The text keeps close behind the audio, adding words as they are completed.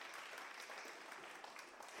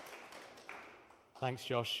Thanks,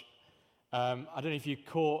 Josh. I don't know if you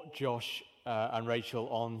caught Josh and Rachel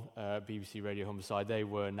on BBC Radio Humberside. They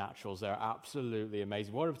were naturals. They're absolutely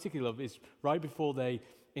amazing. What I particularly love is right before they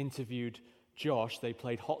interviewed Josh, they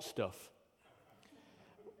played Hot Stuff,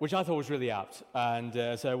 which I thought was really apt.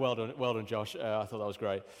 And so well done, Josh. I thought that was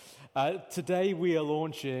great. Today we are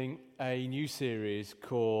launching a new series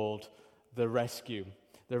called The Rescue.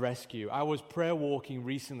 The Rescue. I was prayer walking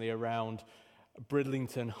recently around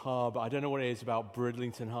Bridlington Harbour. I don't know what it is about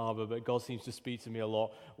Bridlington Harbour, but God seems to speak to me a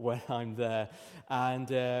lot when I'm there.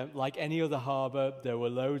 And like any other harbour, there were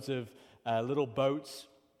loads of little boats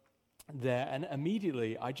there. And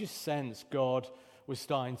immediately, I just sensed God was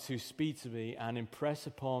starting to speak to me and impress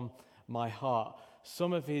upon my heart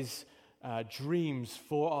some of His dreams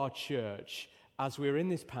for our church as we're in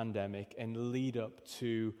this pandemic and lead up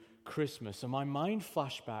to Christmas. And my mind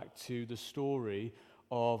flashed back to the story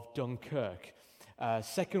of Dunkirk.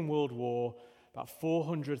 Second World War, about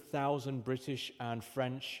 400,000 British and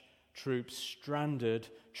French troops stranded,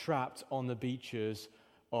 trapped on the beaches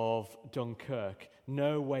of Dunkirk.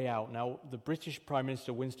 No way out. Now, the British Prime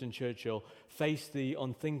Minister Winston Churchill faced the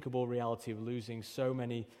unthinkable reality of losing so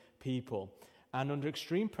many people. And under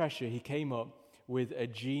extreme pressure, he came up with a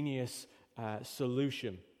genius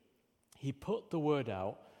solution. He put the word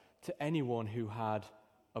out to anyone who had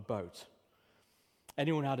a boat.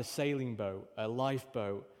 Anyone had a sailing boat, a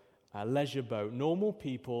lifeboat, a leisure boat, normal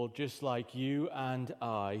people just like you and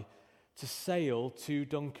I, to sail to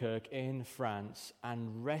Dunkirk in France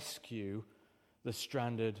and rescue the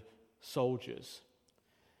stranded soldiers.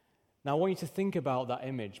 Now I want you to think about that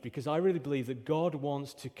image, because I really believe that God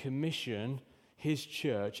wants to commission His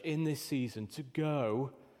church in this season to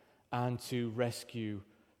go and to rescue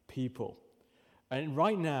people. And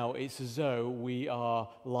right now, it's as though we are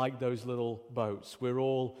like those little boats. We're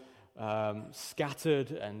all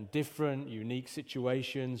scattered and different, unique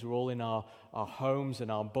situations. We're all in our homes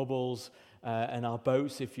and our bubbles and our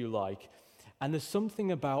boats, if you like. And there's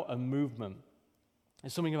something about a movement.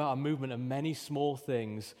 There's something about a movement of many small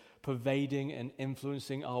things pervading and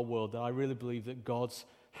influencing our world that I really believe that God's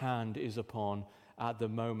hand is upon at the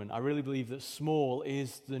moment. I really believe that small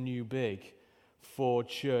is the new big for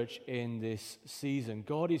church in this season.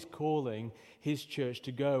 God is calling His church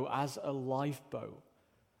to go as a lifeboat,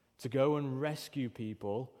 to go and rescue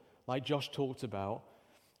people, like Josh talked about,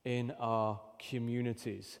 in our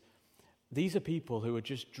communities. These are people who are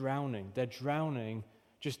just drowning. They're drowning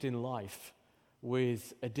just in life,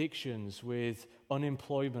 with addictions, with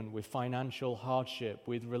unemployment, with financial hardship,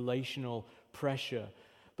 with relational pressure.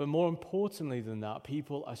 But more importantly than that,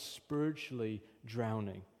 people are spiritually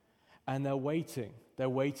drowning. And they're waiting. They're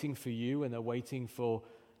waiting for you, and they're waiting for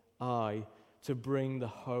I to bring the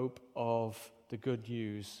hope of the good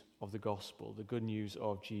news of the gospel, the good news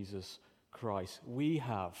of Jesus Christ. We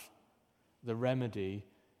have the remedy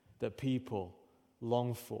that people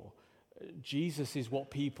long for. Jesus is what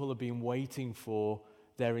people have been waiting for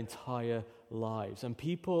their entire lives. And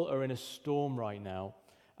people are in a storm right now,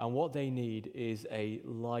 and what they need is a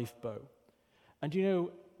lifeboat. And you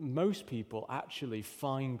know, most people actually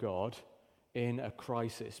find God in a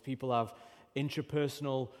crisis. People have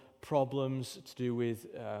intrapersonal problems to do with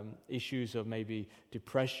issues of maybe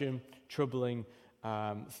depression, troubling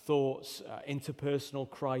thoughts, interpersonal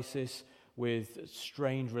crisis with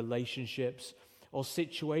strained relationships, or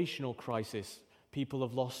situational crisis. People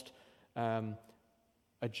have lost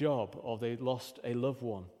a job, or they lost a loved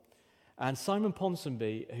one. And Simon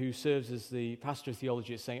Ponsonby, who serves as the pastor of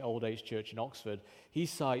theology at St. Aldate's Church in Oxford, he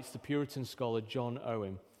cites the Puritan scholar John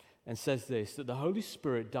Owen and says this, that the Holy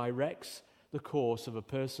Spirit directs the course of a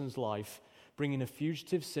person's life, bringing a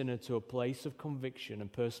fugitive sinner to a place of conviction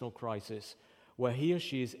and personal crisis where he or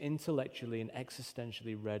she is intellectually and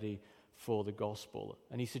existentially ready for the gospel.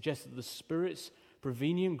 And he suggests that the Spirit's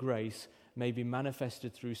prevenient grace may be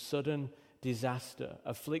manifested through sudden disaster,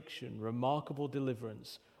 affliction, remarkable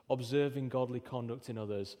deliverance, observing godly conduct in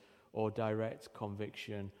others, or direct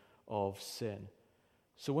conviction of sin.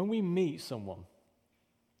 So when we meet someone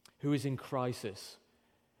who is in crisis,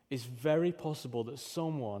 it's very possible that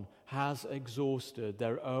someone has exhausted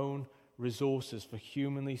their own resources for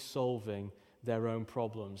humanly solving their own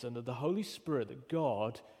problems, and that the Holy Spirit, that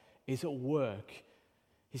God is at work.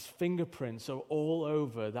 His fingerprints are all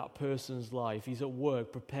over that person's life. He's at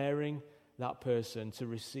work preparing that person to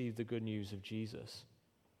receive the good news of Jesus.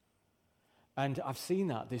 And I've seen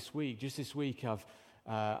that this week. Just this week, I've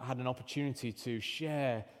had an opportunity to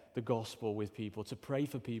share the gospel with people, to pray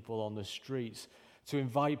for people on the streets, to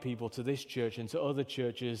invite people to this church and to other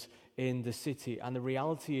churches in the city. And the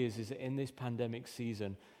reality is that in this pandemic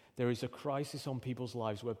season, There is a crisis on people's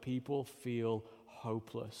lives where people feel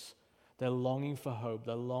hopeless. They're longing for hope.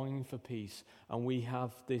 They're longing for peace. And we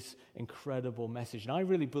have this incredible message. And I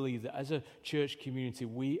really believe that as a church community,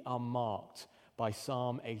 we are marked by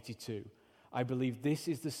Psalm 82. I believe this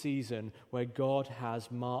is the season where God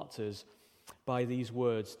has marked us by these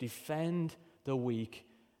words: defend the weak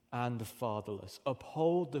and the fatherless,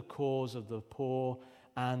 uphold the cause of the poor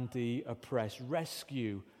and the oppressed,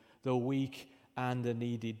 rescue the weak and the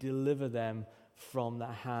needy, deliver them from the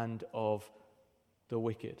hand of the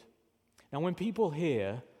wicked. Now, when people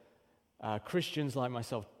hear Christians like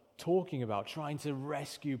myself talking about trying to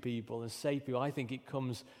rescue people and save people, I think it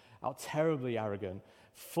comes out terribly arrogant,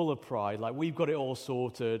 full of pride, like we've got it all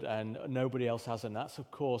sorted and nobody else has, and that's of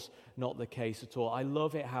course not the case at all. I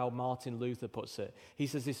love it how Martin Luther puts it. He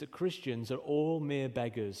says this, that Christians are all mere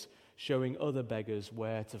beggars, showing other beggars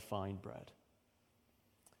where to find bread.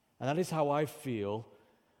 And that is how I feel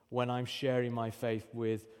when I'm sharing my faith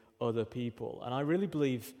with other people. And I really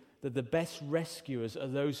believe that the best rescuers are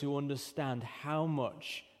those who understand how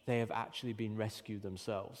much they have actually been rescued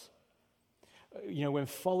themselves. You know, when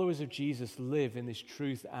followers of Jesus live in this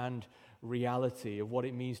truth and reality of what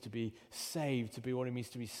it means to be saved, to be what it means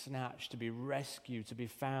to be snatched, to be rescued, to be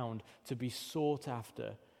found, to be sought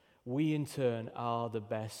after, we in turn are the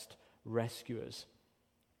best rescuers.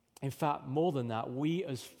 In fact, more than that, we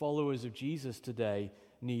as followers of Jesus today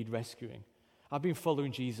need rescuing. I've been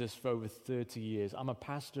following Jesus for over 30 years. I'm a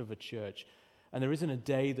pastor of a church, and there isn't a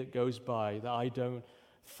day that goes by that I don't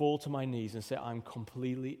fall to my knees and say, I'm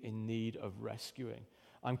completely in need of rescuing.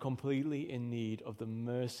 I'm completely in need of the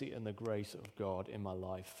mercy and the grace of God in my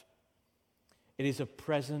life. It is a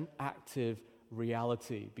present, active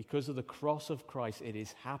reality. Because of the cross of Christ, it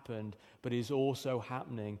has happened, but it is also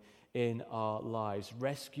happening in our lives.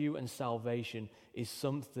 Rescue and salvation is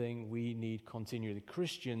something we need continually.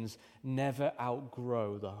 Christians never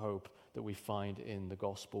outgrow the hope that we find in the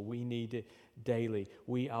gospel. We need it daily.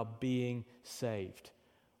 We are being saved.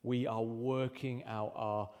 We are working out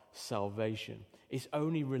our salvation. It's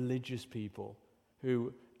only religious people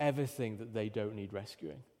who ever think that they don't need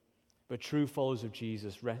rescuing. But true followers of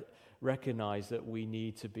Jesus recognize that we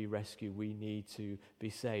need to be rescued. We need to be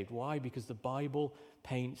saved. Why? Because the Bible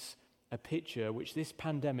paints a picture which this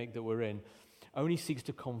pandemic that we're in only seeks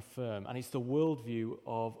to confirm, and it's the worldview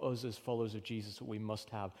of us as followers of Jesus that we must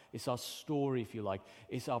have. It's our story, if you like.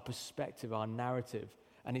 It's our perspective, our narrative.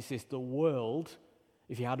 And it's this: the world,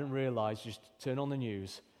 if you hadn't realized, just turn on the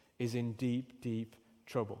news, is in deep, deep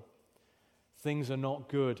trouble. Things are not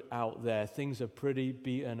good out there. Things are pretty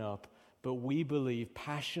beaten up. But we believe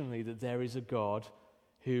passionately that there is a God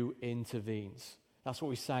who intervenes. That's what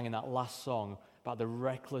we sang in that last song about the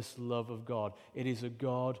reckless love of God. It is a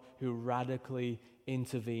God who radically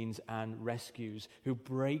intervenes and rescues, who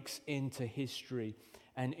breaks into history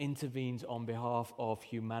and intervenes on behalf of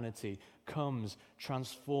humanity, comes,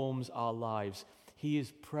 transforms our lives. He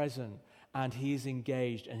is present and he is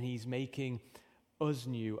engaged and he's making us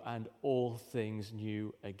new and all things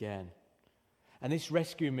new again. And this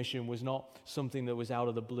rescue mission was not something that was out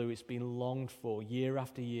of the blue. It's been longed for year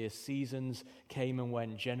after year. Seasons came and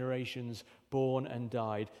went, generations born and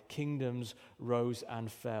died, kingdoms rose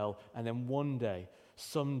and fell. And then one day,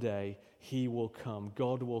 someday, he will come.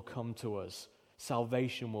 God will come to us.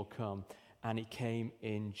 Salvation will come. And it came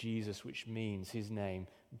in Jesus, which means his name,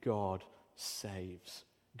 God saves.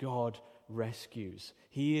 God rescues.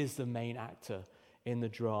 He is the main actor in the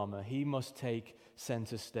drama. He must take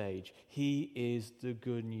center stage. He is the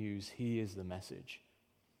good news. He is the message.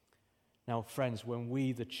 Now, friends, when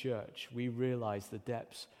we, the church, we realize the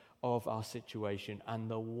depths of our situation and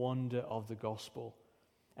the wonder of the gospel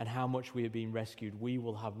and how much we have been rescued, we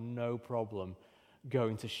will have no problem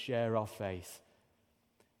going to share our faith,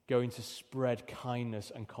 going to spread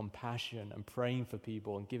kindness and compassion and praying for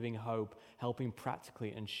people and giving hope, helping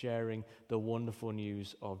practically and sharing the wonderful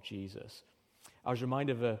news of Jesus. I was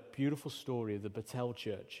reminded of a beautiful story of the Betel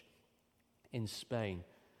Church in Spain.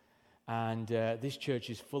 And this church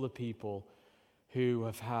is full of people who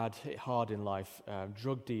have had it hard in life,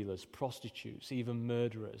 drug dealers, prostitutes, even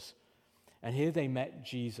murderers. And here they met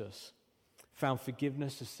Jesus, found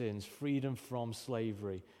forgiveness of sins, freedom from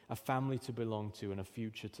slavery, a family to belong to, and a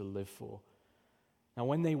future to live for. Now,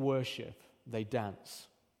 when they worship, they dance.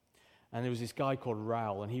 And there was this guy called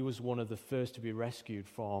Raul, and he was one of the first to be rescued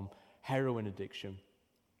from heroin addiction.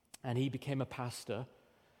 And he became a pastor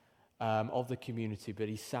of the community, but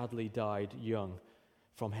he sadly died young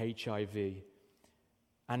from HIV.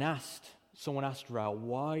 And someone asked Raul,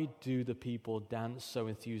 why do the people dance so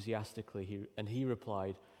enthusiastically? And he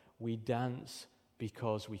replied, we dance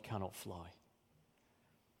because we cannot fly.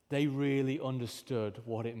 They really understood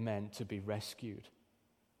what it meant to be rescued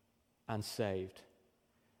and saved.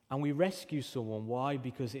 And we rescue someone. Why?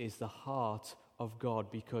 Because it is the heart of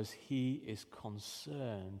God, because he is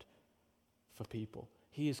concerned for people.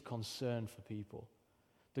 He is concerned for people.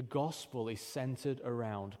 The gospel is centered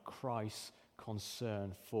around Christ's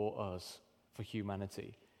concern for us, for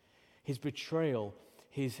humanity. His betrayal,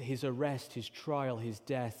 his arrest, his trial, his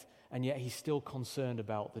death, and yet he's still concerned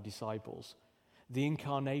about the disciples. The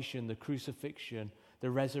incarnation, the crucifixion,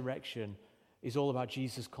 the resurrection is all about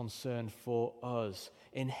Jesus' concern for us.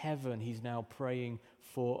 In heaven, he's now praying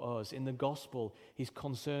for us. In the gospel, he's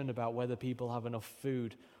concerned about whether people have enough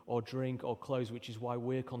food or drink or clothes, which is why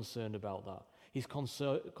we're concerned about that. He's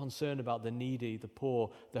concerned about the needy, the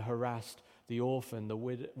poor, the harassed, the orphan, the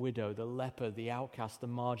widow, the leper, the outcast, the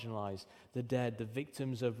marginalized, the dead, the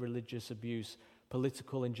victims of religious abuse,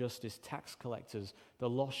 political injustice, tax collectors, the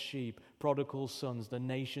lost sheep, prodigal sons, the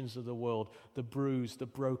nations of the world, the bruised, the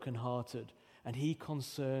brokenhearted. And he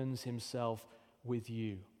concerns himself with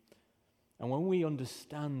you. And when we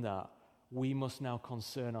understand that, we must now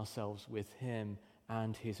concern ourselves with him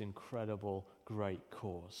and his incredible great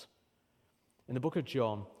cause. In the book of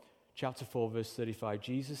John, chapter 4, verse 35,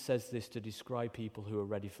 Jesus says this to describe people who are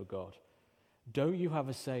ready for God. Don't you have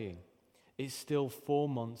a saying, it's still 4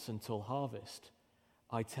 months until harvest?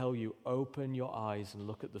 I tell you, open your eyes and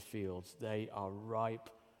look at the fields. They are ripe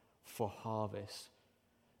for harvest.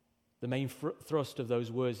 The main thrust of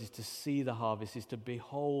those words is to see the harvest, is to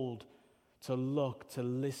behold, to look, to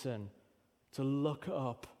listen, to look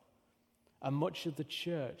up. And much of the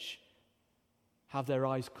church have their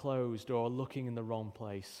eyes closed or are looking in the wrong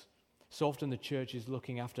place. So often the church is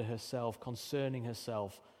looking after herself, concerning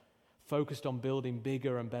herself, focused on building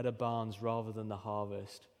bigger and better barns rather than the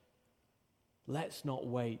harvest. Let's not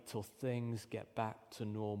wait till things get back to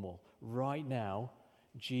normal. Right now,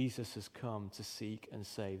 Jesus has come to seek and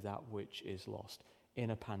save that which is lost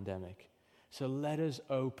in a pandemic. So let us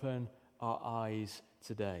open our eyes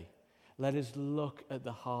today. Let us look at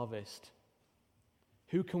the harvest.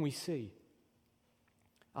 Who can we see?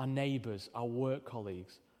 Our neighbors, our work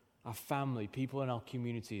colleagues, our family, people in our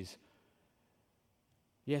communities.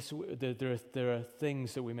 Yes, there are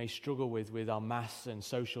things that we may struggle with our masks and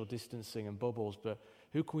social distancing and bubbles, but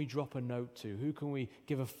who can we drop a note to? Who can we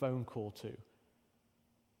give a phone call to?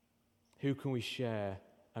 Who can we share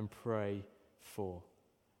and pray for?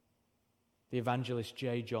 The evangelist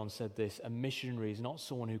J. John said this, a missionary is not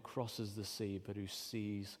someone who crosses the sea, but who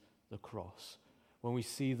sees the cross. When we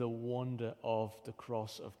see the wonder of the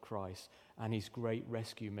cross of Christ and his great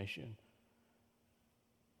rescue mission,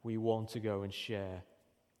 we want to go and share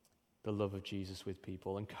the love of Jesus with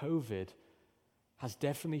people. And COVID has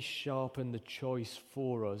definitely sharpened the choice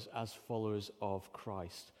for us as followers of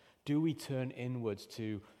Christ. Do we turn inwards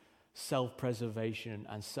to self-preservation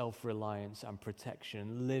and self-reliance and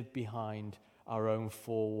protection, live behind our own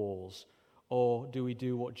four walls? Or do we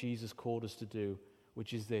do what Jesus called us to do,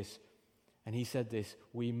 which is this? And he said this,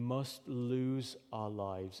 we must lose our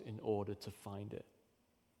lives in order to find it.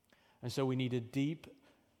 And so we need a deep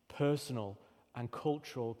personal and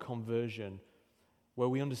cultural conversion where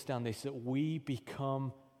we understand this, that we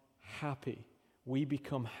become happy. We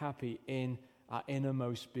become happy in our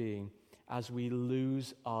innermost being as we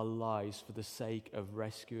lose our lives for the sake of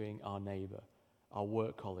rescuing our neighbor, our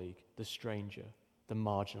work colleague, the stranger, the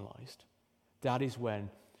marginalized. That is when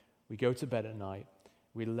we go to bed at night,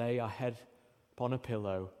 we lay our head upon a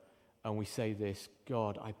pillow, and we say this,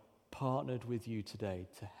 God, I partnered with you today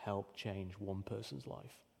to help change one person's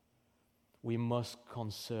life. We must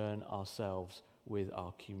concern ourselves with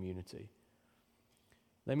our community.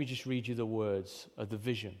 Let me just read you the words of the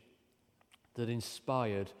vision that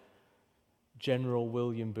inspired General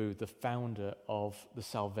William Booth, the founder of the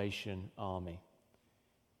Salvation Army.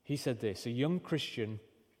 He said this, a young Christian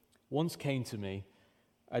once came to me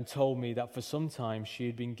and told me that for some time she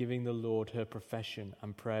had been giving the Lord her profession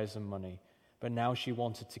and prayers and money, but now she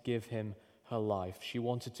wanted to give him her life. She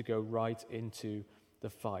wanted to go right into the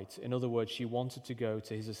fight. In other words, she wanted to go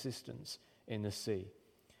to his assistance in the sea.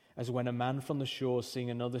 As when a man from the shore, seeing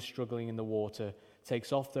another struggling in the water,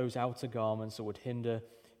 takes off those outer garments that would hinder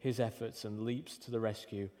his efforts and leaps to the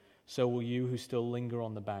rescue, so will you who still linger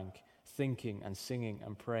on the bank, thinking and singing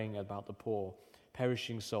and praying about the poor,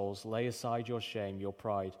 perishing souls, lay aside your shame, your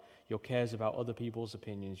pride, your cares about other people's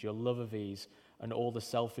opinions, your love of ease, and all the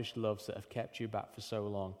selfish loves that have kept you back for so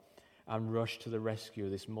long, and rush to the rescue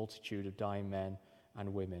of this multitude of dying men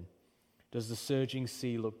and women. Does the surging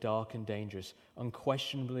sea look dark and dangerous?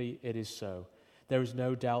 Unquestionably it is so. There is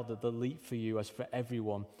no doubt that the leap for you, as for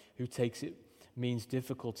everyone who takes it, means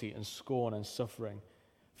difficulty and scorn and suffering.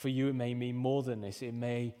 For you it may mean more than this. It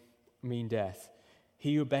may mean death.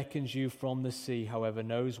 He who beckons you from the sea, however,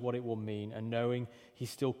 knows what it will mean, and knowing, he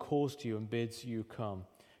still calls to you and bids you come.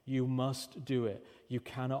 You must do it. You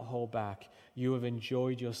cannot hold back. You have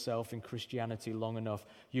enjoyed yourself in Christianity long enough.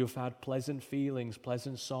 You have had pleasant feelings,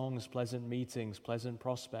 pleasant songs, pleasant meetings, pleasant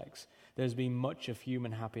prospects. There's been much of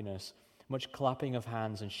human happiness, much clapping of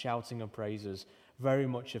hands and shouting of praises, very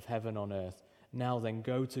much of heaven on earth. Now then,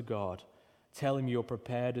 go to God. Tell him you're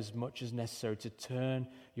prepared as much as necessary to turn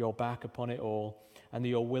your back upon it all, and that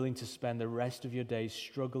you're willing to spend the rest of your days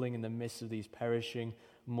struggling in the midst of these perishing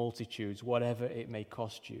multitudes, whatever it may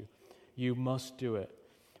cost you. You must do it.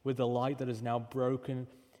 With the light that is now broken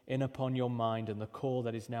in upon your mind, and the call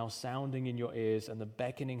that is now sounding in your ears, and the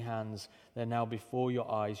beckoning hands that are now before your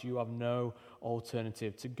eyes, you have no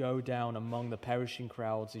alternative. To go down among the perishing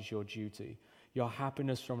crowds is your duty. Your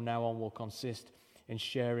happiness from now on will consist in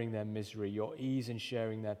sharing their misery, your ease in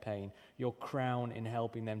sharing their pain, your crown in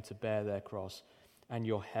helping them to bear their cross, and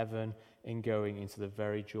your heaven in going into the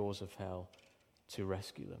very jaws of hell to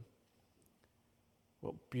rescue them.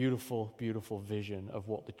 What beautiful, beautiful vision of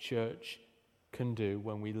what the church can do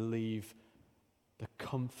when we leave the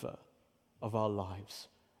comfort of our lives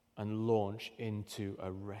and launch into a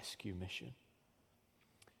rescue mission.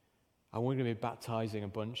 And we're going to be baptizing a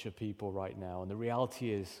bunch of people right now, and the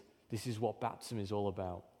reality is, this is what baptism is all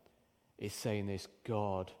about. It's saying this: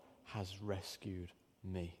 God has rescued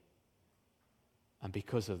me. And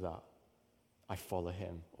because of that, I follow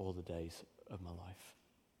him all the days of my life.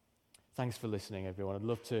 Thanks for listening, everyone. I'd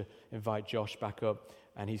love to invite Josh back up,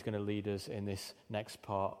 and he's going to lead us in this next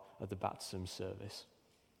part of the baptism service.